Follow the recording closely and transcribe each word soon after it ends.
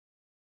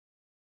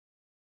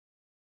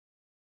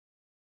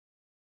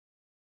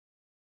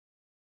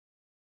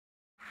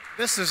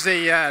This is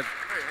the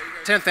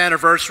 10th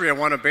anniversary of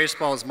one of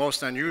baseball's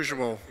most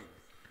unusual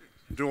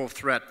dual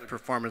threat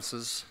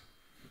performances.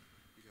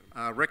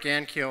 Rick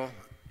Ankiel,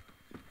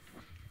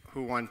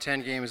 who won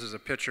 10 games as a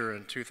pitcher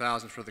in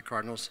 2000 for the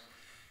Cardinals,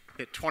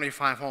 hit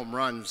 25 home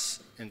runs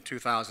in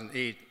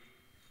 2008,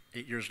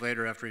 8 years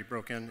later after he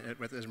broke in,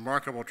 with his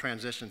remarkable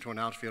transition to an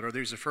outfielder. He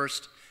was the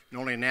first and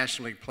only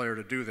National League player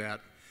to do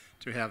that,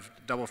 to have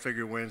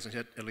double-figure wins and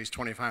hit at least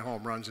 25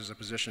 home runs as a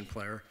position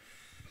player.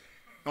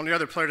 The only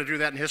other player to do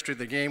that in history of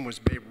the game was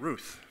Babe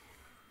Ruth.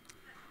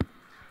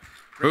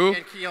 Who?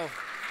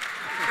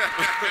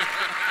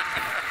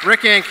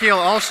 Rick Ankiel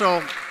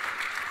also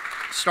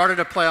started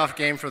a playoff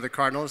game for the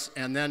Cardinals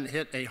and then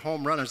hit a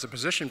home run as a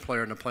position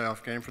player in a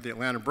playoff game for the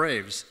Atlanta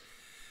Braves,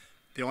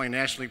 the only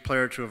National League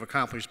player to have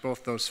accomplished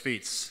both those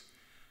feats.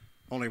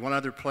 Only one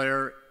other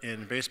player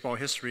in baseball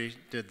history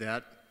did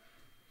that,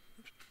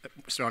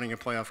 starting a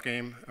playoff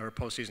game or a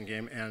postseason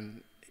game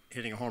and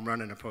hitting a home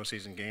run in a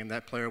postseason game.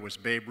 That player was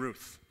Babe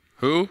Ruth.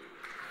 Who?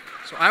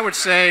 So I would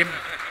say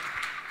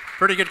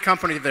pretty good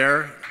company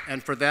there,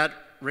 and for that,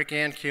 Rick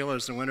Ankiel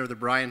is the winner of the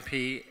Brian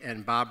P.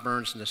 and Bob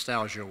Burns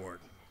Nostalgia Award.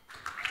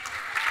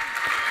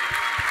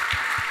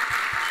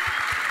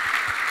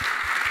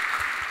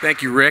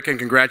 Thank you, Rick, and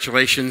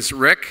congratulations,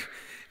 Rick.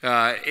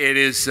 It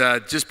has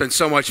just been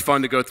so much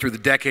fun to go through the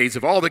decades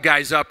of all the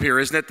guys up here,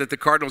 isn't it? That the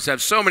Cardinals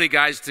have so many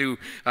guys to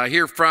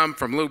hear from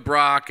Lou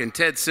Brock and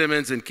Ted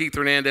Simmons and Keith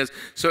Hernandez.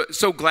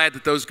 So glad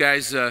that those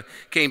guys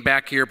came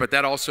back here, but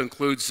that also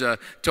includes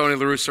Tony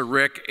La Russa,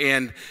 Rick,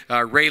 and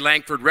Ray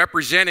Lankford,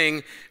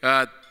 representing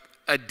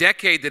a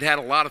decade that had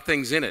a lot of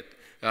things in it.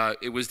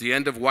 It was the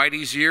end of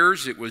Whitey's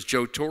years, it was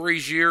Joe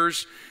Torre's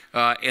years,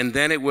 and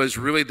then it was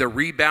really the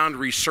rebound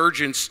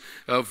resurgence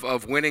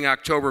of winning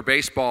October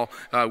baseball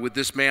with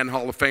this man,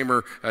 Hall of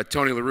Famer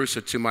Tony La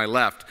Russa, to my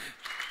left.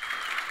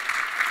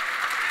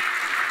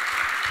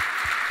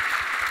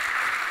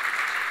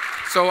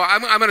 So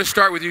I'm going to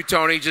start with you,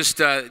 Tony, just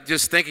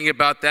thinking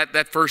about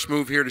that first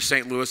move here to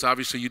St. Louis.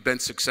 Obviously, you'd been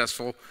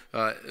successful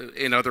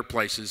in other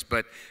places,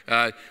 but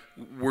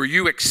were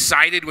you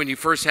excited when you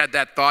first had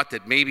that thought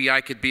that maybe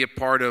I could be a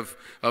part of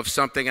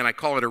something, and I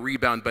call it a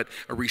rebound, but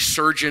a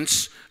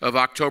resurgence of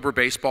October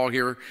baseball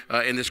here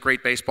in this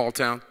great baseball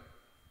town?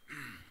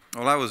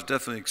 Well, I was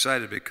definitely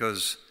excited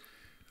because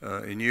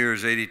in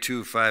years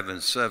 82, 5,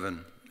 and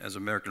 7, as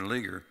American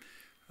Leaguer,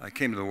 I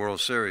came to the World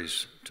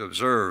Series to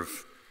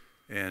observe,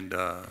 and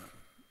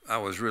I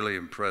was really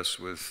impressed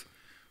with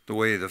the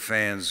way the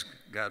fans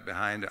got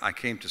behind it. I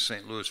came to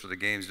St. Louis for the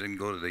games, didn't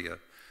go to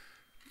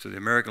the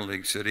American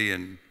League city,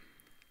 and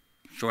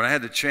so when I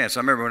had the chance, I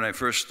remember when I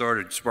first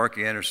started,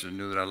 Sparky Anderson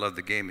knew that I loved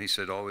the game. He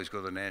said, always go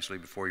to the National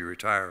League before you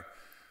retire.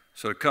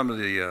 So to come to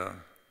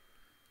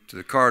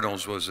the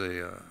Cardinals was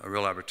a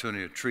real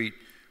opportunity, a treat.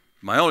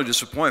 My only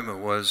disappointment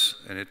was,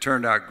 and it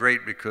turned out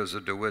great because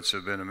the DeWitts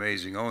have been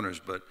amazing owners,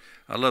 but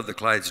I love the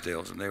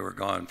Clydesdales, and they were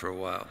gone for a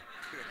while.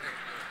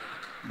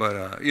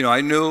 But, you know,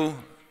 I knew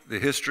the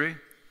history.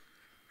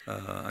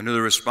 I knew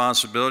the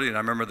responsibility, and I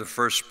remember the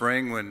first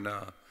spring when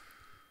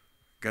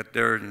got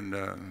there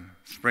in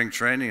spring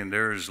training, and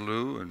there's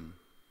Lou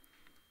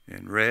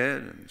and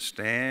Red and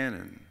Stan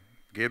and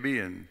Gibby,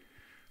 and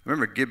I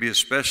remember Gibby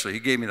especially. He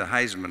gave me the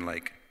Heisman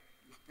like.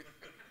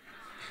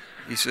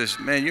 He says,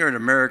 "Man, you're an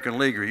American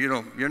leaguer.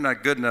 You're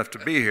not good enough to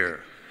be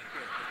here."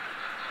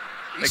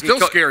 It still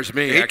scares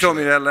me. He told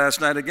me that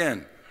last night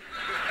again.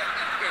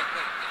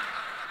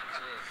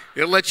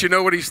 It'll let you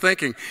know what he's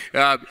thinking.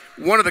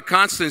 One of the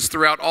constants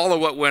throughout all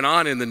of what went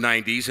on in the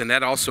 90s, and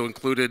that also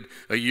included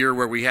a year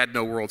where we had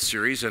no World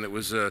Series, and it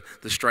was the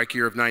strike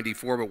year of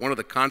 '94, but one of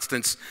the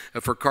constants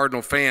for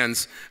Cardinal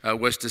fans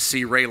was to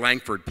see Ray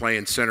Lankford play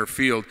in center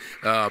field.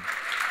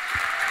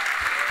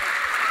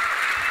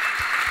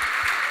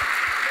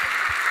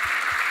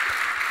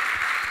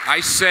 I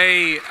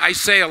say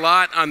a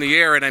lot on the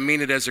air, and I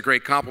mean it as a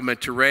great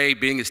compliment to Ray,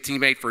 being his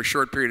teammate for a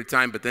short period of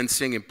time, but then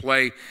seeing him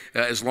play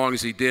as long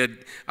as he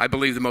did. I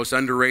believe the most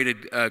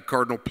underrated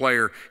Cardinal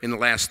player in the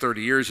last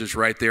 30 years is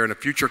right there, and a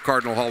future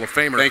Cardinal Hall of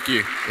Famer. Thank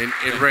you.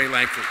 In Ray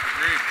Lankford.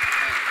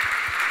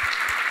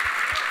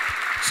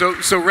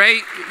 So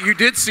Ray, you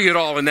did see it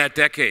all in that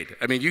decade.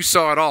 I mean, you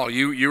saw it all.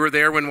 You were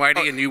there when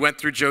Whitey, and you went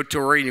through Joe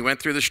Torre, and you went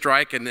through the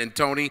strike, and then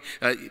Tony.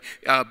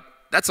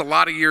 That's a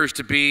lot of years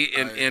to be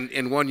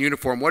in one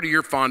uniform. What are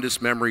your fondest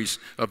memories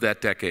of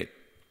that decade?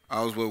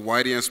 I was with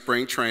Whitey in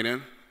spring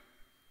training.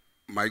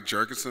 Mike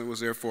Jergensen was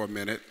there for a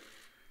minute.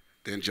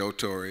 Then Joe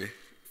Torre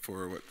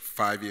for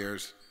 5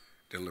 years.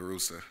 Then La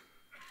Russa.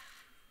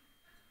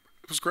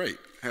 It was great.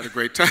 I had a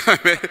great time.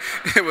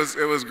 It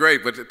was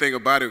great. But the thing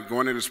about it,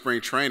 going into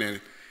spring training,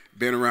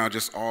 being around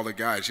just all the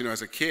guys. You know,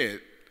 as a kid,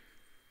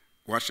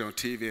 watching on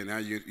TV, and now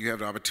you have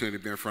the opportunity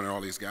to be in front of all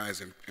these guys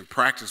and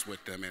practice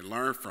with them and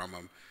learn from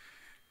them.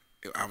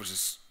 I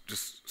was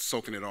just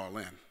soaking it all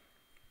in.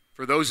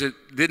 For those that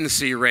didn't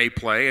see Ray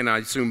play, and I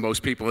assume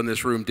most people in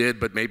this room did,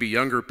 but maybe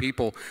younger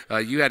people,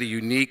 you had a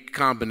unique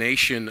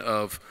combination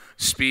of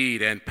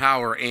speed and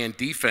power and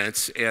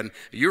defense, and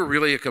you're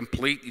really a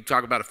complete, you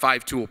talk about a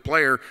five-tool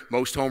player,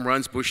 most home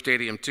runs, Busch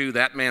Stadium 2,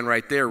 that man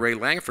right there, Ray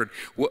Langford.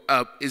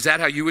 Is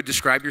that how you would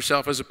describe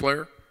yourself as a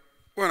player?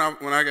 When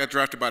I got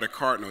drafted by the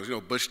Cardinals,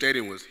 Busch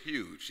Stadium was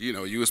huge.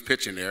 You was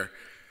pitching there.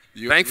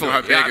 Thankfully,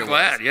 how big I'm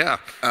glad, yeah.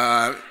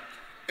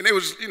 And it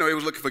was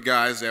looking for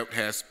guys that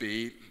had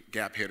speed,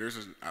 gap hitters,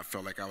 and I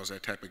felt like I was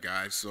that type of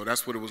guy. So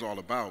that's what it was all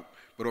about.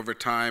 But over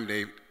time,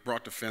 they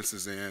brought the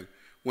fences in,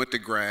 went to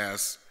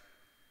grass,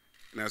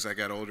 and as I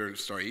got older and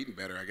started eating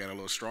better, I got a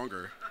little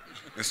stronger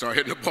and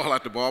started hitting the ball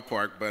out the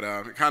ballpark. But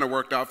it kind of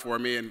worked out for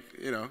me, and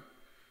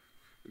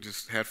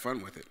just had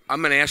fun with it.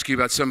 I'm going to ask you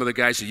about some of the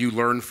guys that you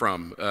learned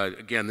from.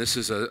 Again, this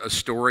is a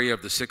story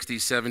of the 60s,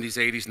 70s,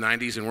 80s,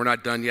 90s, and we're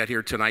not done yet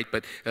here tonight.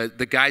 But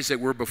the guys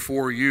that were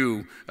before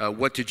you,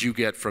 what did you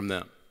get from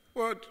them?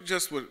 Well,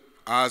 just with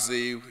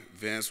Ozzie,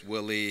 Vince,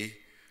 Willie,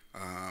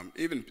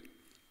 even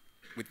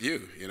with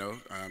you,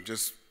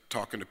 just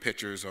talking to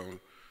pitchers on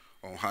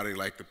how they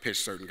like to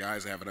pitch certain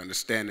guys, have an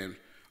understanding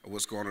of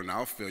what's going on in the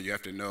outfield. You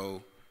have to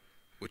know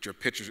what your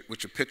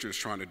pitcher is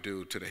trying to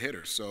do to the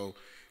hitter. So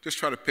just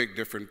try to pick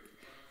different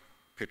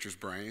pitchers'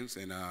 brains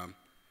and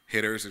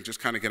hitters, and just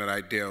kind of get an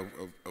idea of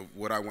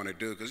what I want to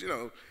do. Because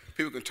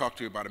people can talk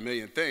to you about a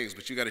million things,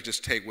 but you got to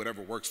just take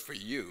whatever works for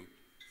you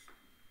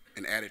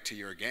and add it to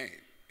your game,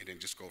 and then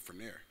just go from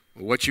there.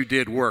 What you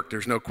did worked.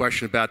 There's no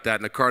question about that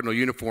in the Cardinal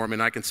uniform,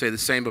 and I can say the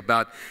same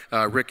about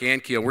Rick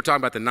Ankiel. We're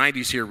talking about the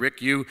 90s here.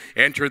 Rick, you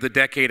entered the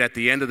decade at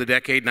the end of the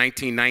decade,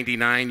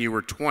 1999. You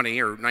were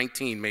 20 or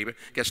 19 maybe, I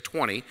guess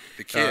 20.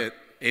 The kid.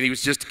 And he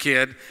was just a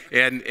kid,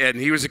 and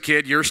he was a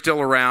kid. You're still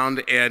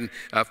around, and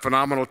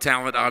phenomenal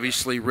talent,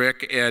 obviously,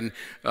 Rick. And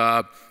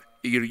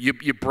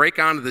you break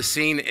onto the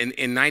scene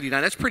in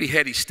 99. That's pretty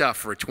heady stuff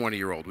for a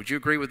 20-year-old. Would you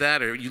agree with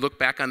that? Or you look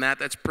back on that,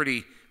 that's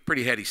pretty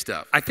heady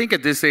stuff. I think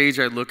at this age,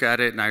 I look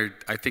at it, and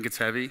I think it's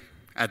heavy.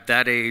 At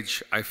that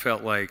age, I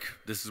felt like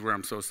this is where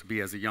I'm supposed to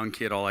be. As a young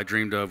kid, all I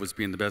dreamed of was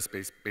being the best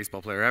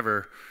baseball player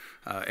ever.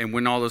 And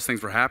when all those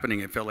things were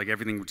happening, it felt like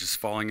everything was just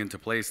falling into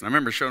place. And I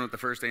remember showing up the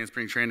first day in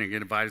spring training and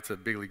getting invited to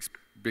the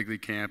big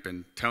league camp,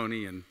 and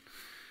Tony and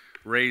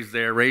Ray's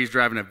there. Ray's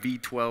driving a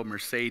V12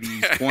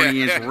 Mercedes,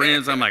 20-inch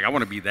rims. I'm like, I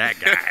want to be that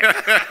guy.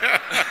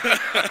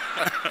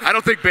 I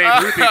don't think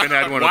Babe Ruth even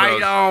had one of those.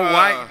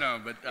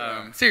 No,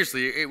 but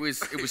seriously, it was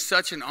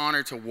such an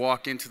honor to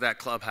walk into that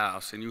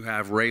clubhouse, and you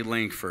have Ray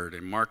Langford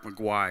and Mark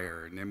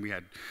McGuire, and then we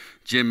had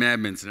Jim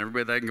Edmonds and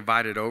everybody that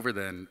invited over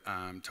then,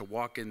 to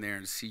walk in there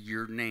and see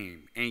your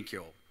name,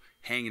 Ankiel,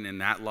 hanging in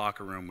that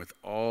locker room with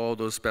all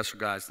those special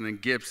guys, and then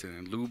Gibson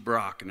and Lou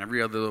Brock and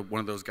every other one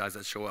of those guys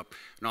that show up.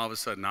 And all of a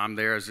sudden, I'm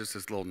there as just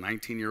this little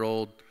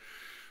 19-year-old,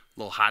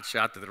 little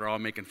hotshot that they're all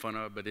making fun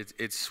of. But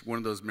it's one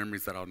of those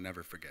memories that I'll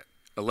never forget.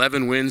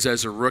 11 wins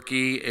as a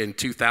rookie in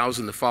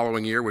 2000, the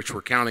following year, which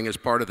we're counting as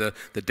part of the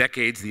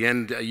decades, the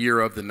end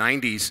year of the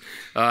 90s.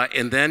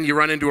 And then you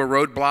run into a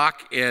roadblock,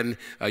 and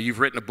you've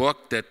written a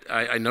book that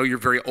I know you're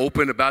very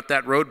open about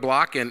that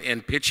roadblock,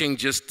 and pitching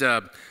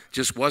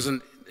just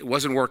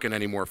wasn't working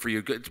anymore for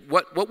you.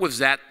 What was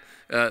that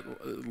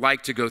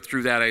like to go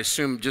through that? I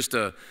assume just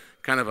a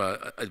kind of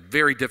a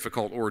very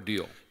difficult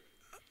ordeal.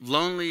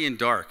 Lonely and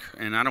dark,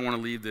 and I don't want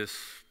to leave this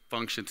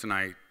function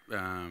tonight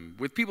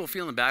with people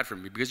feeling bad for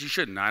me, because you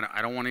shouldn't. I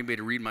don't want anybody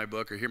to read my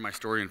book or hear my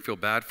story and feel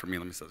bad for me.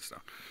 Let me set this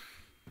down.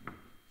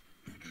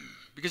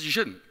 Because you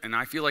shouldn't. And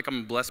I feel like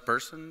I'm a blessed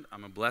person.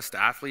 I'm a blessed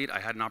athlete.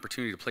 I had an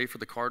opportunity to play for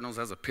the Cardinals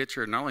as a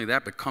pitcher, and not only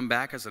that, but come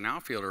back as an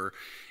outfielder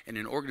in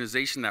an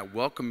organization that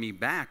welcomed me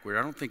back, where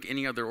I don't think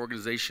any other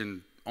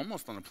organization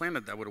almost on the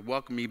planet that would have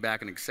welcomed me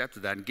back and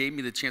accepted that and gave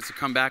me the chance to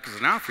come back as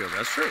an outfielder.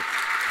 That's true.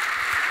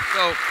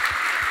 So,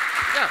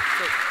 yeah.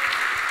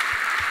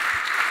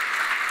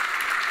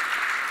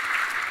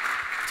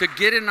 To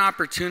get an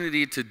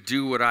opportunity to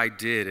do what I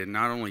did, and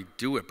not only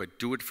do it, but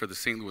do it for the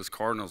St. Louis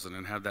Cardinals, and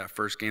then have that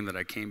first game that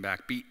I came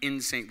back, be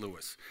in St.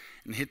 Louis,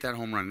 and hit that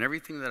home run, and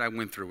everything that I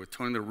went through with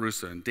Tony La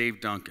Russa and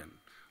Dave Duncan,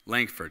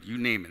 Langford, you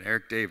name it,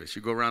 Eric Davis.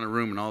 You go around the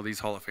room and all these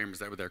Hall of Famers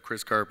that were there,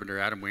 Chris Carpenter,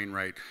 Adam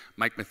Wainwright,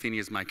 Mike Matheny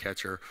is my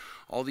catcher,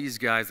 all these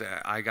guys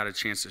that I got a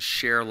chance to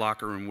share a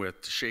locker room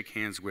with, to shake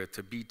hands with,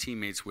 to be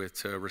teammates with,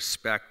 to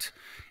respect,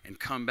 and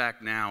come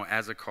back now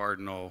as a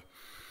Cardinal,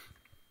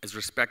 as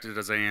respected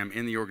as I am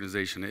in the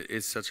organization.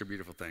 It's such a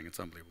beautiful thing. It's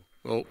unbelievable.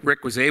 Well,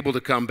 Rick was able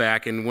to come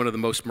back in one of the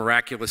most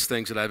miraculous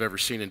things that I've ever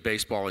seen in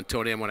baseball. And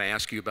Tony, I want to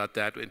ask you about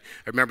that. And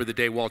I remember the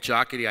day Walt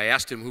Jocketty, I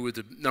asked him who was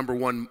the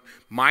 #1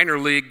 minor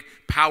league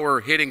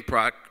power hitting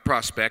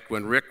prospect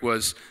when Rick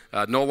was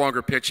no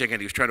longer pitching and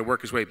he was trying to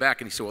work his way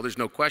back. And he said, well, there's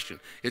no question.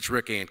 It's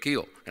Rick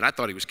Ankiel. And I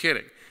thought he was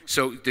kidding.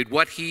 So did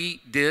what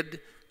he did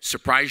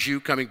surprise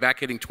you, coming back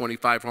hitting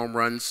 25 home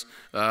runs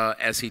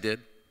as he did?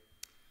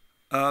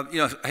 I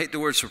hate the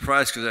word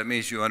surprise because that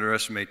means you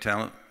underestimate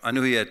talent. I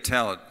knew he had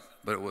talent,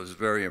 but it was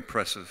very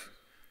impressive,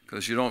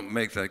 because you don't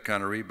make that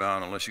kind of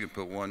rebound unless you can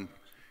put one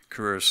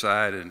career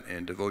aside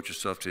and devote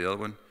yourself to the other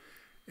one.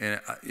 And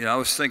I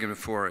was thinking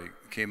before I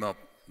came up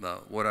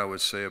what I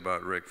would say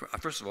about Rick.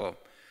 First of all,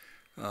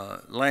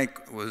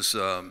 Lank was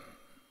one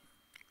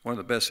of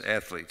the best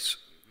athletes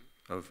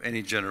of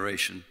any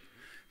generation.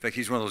 In fact,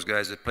 he's one of those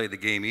guys that played the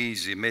game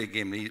easy, made the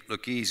game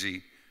look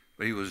easy,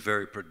 but he was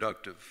very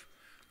productive.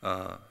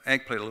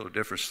 Hank played a little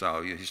different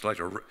style. He's like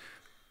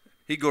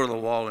he'd go to the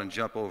wall and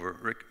jump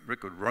over.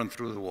 Rick would run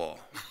through the wall.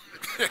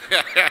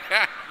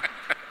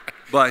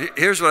 But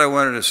here's what I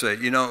wanted to say.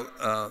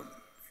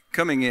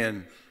 Coming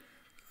in,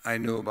 I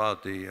knew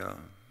about the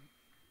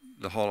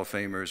Hall of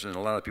Famers and a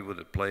lot of people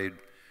that played,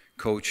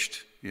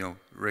 coached,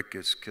 Rick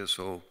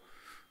Kissel,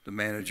 the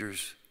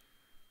managers.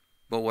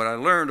 But what I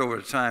learned over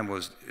the time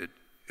was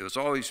it was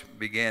always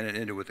began and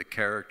ended with the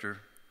character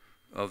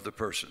of the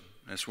person.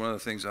 That's one of the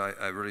things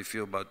I really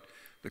feel about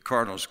the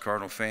Cardinals.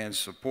 Cardinal fans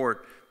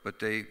support, but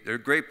they're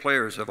great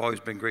players, have always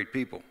been great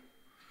people.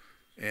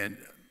 And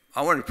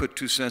I wanted to put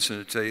 2 cents in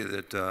to tell you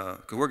that,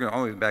 because we're going to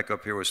only be back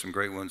up here with some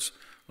great ones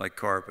like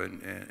Carp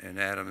and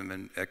Adam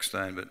and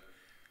Eckstein, but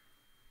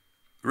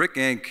Rick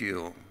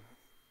Ankiel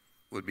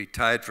would be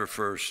tied for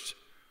first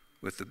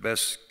with the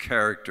best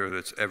character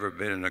that's ever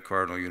been in a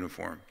Cardinal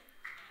uniform.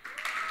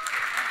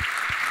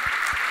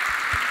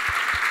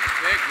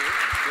 Thank you.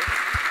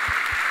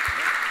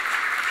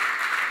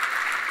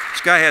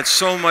 This guy had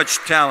so much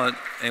talent,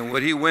 and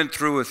what he went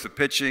through with the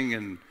pitching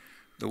and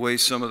the way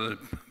some of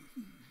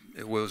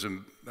it was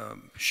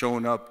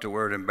showing up to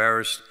where it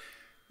embarrassed,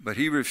 but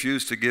he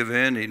refused to give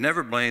in. He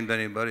never blamed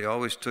anybody,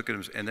 always took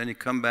it, and then he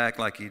come back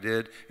like he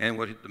did. And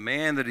the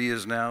man that he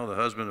is now, the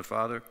husband and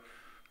father,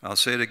 I'll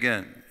say it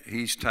again,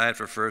 he's tied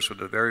for first with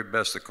the very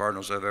best the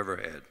Cardinals have ever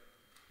had.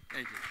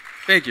 Thank you.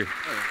 Thank you.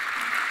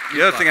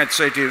 The other thing I'd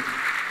say to you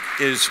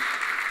is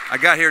I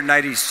got here in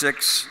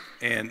 '96,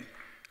 and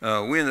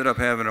we ended up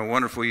having a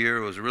wonderful year.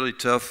 It was really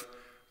tough.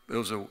 It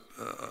was a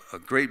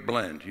great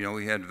blend.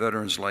 We had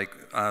veterans like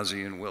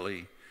Ozzie and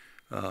Willie.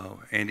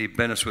 Andy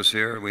Bennis was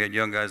here. We had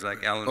young guys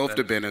like Alan Both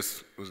the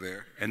Bennis was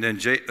there. And then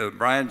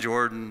Brian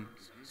Jordan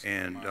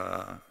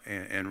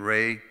and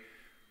Ray,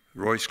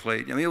 Royce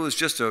Clayton. I mean, it was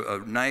just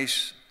a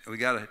nice, we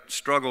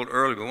struggled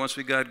early, but once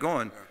we got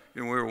going,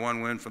 we were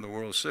one win from the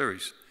World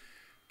Series.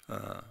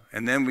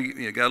 And then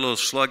we got a little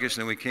sluggish,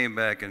 and then we came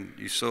back, and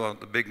you saw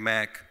the Big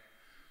Mac.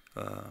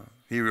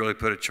 He really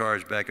put a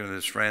charge back into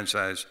this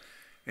franchise.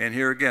 And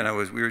here again,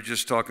 we were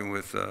just talking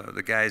with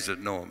the guys that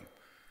know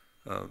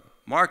him.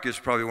 Mark is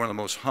probably one of the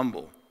most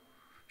humble,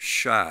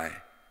 shy,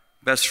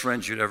 best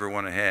friends you'd ever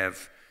want to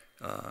have.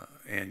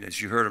 And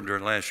as you heard him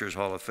during last year's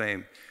Hall of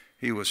Fame,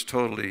 he was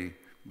totally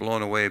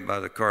blown away by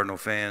the Cardinal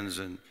fans,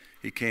 and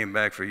he came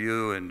back for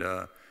you.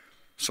 And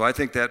so I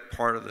think that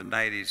part of the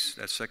 '90s,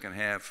 that second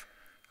half,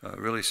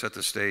 really set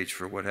the stage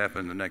for what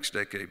happened the next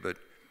decade. But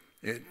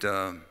it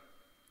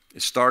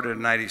started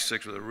in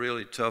 '96 with a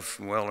really tough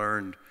and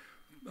well-earned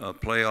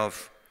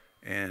playoff.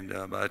 And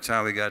by the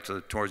time we got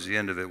towards the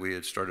end of it, we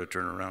had started to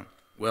turn around.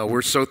 Well,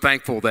 we're so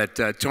thankful that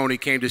Tony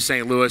came to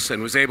St. Louis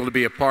and was able to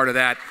be a part of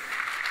that.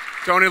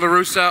 Tony La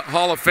Russa,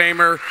 Hall of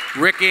Famer,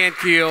 Rick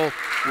Ankiel,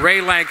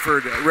 Ray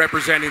Lankford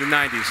representing the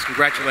 '90s.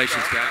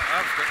 Congratulations, guys.